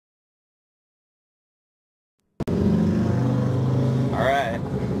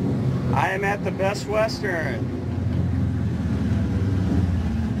I'm at the Best Western,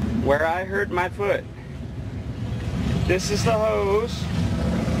 where I hurt my foot. This is the hose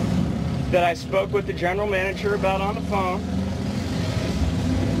that I spoke with the general manager about on the phone.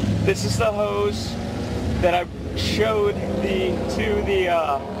 This is the hose that I showed to the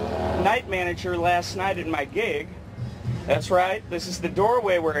night manager last night at my gig. That's right, this is the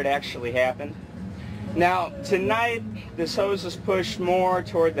doorway where it actually happened. Now, tonight, this hose is pushed more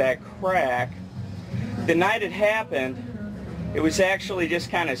toward that crack. The night it happened, it was actually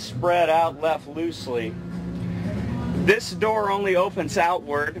just kind of spread out, left loosely. This door only opens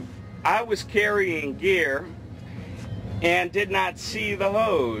outward. I was carrying gear and did not see the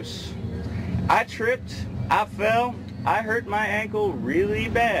hose. I tripped, I fell, I hurt my ankle really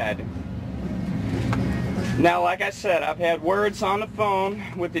bad. Now, like I said, I've had words on the phone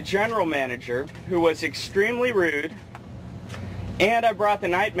with the general manager, who was extremely rude, and I brought the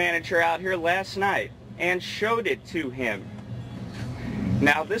night manager out here last night and showed it to him.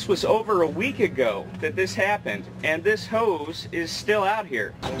 Now, this was over a week ago that this happened, and this hose is still out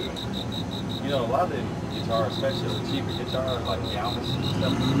here. You know, a lot of the guitars, especially the cheaper guitars, like the Almas and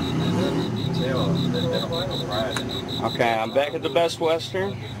stuff, you can tell that they don't put no pride in them. Okay, I'm back at the Best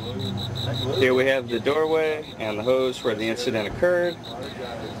Western. Here we have the doorway and the hose where the incident occurred.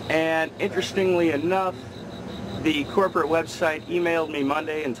 And interestingly enough, the corporate website emailed me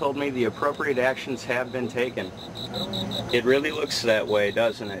Monday and told me the appropriate actions have been taken. It really looks that way,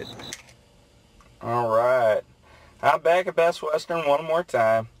 doesn't it? Alright, I'm back at Best Western one more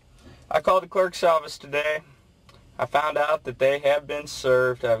time. I called the clerk's office today. I found out that they have been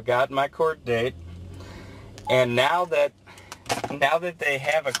served. I've got my court date. And now that they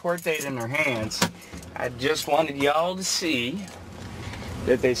have a court date in their hands, I just wanted y'all to see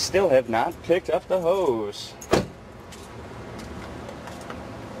that they still have not picked up the hose.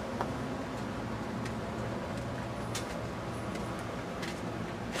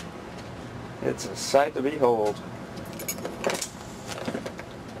 It's a sight to behold.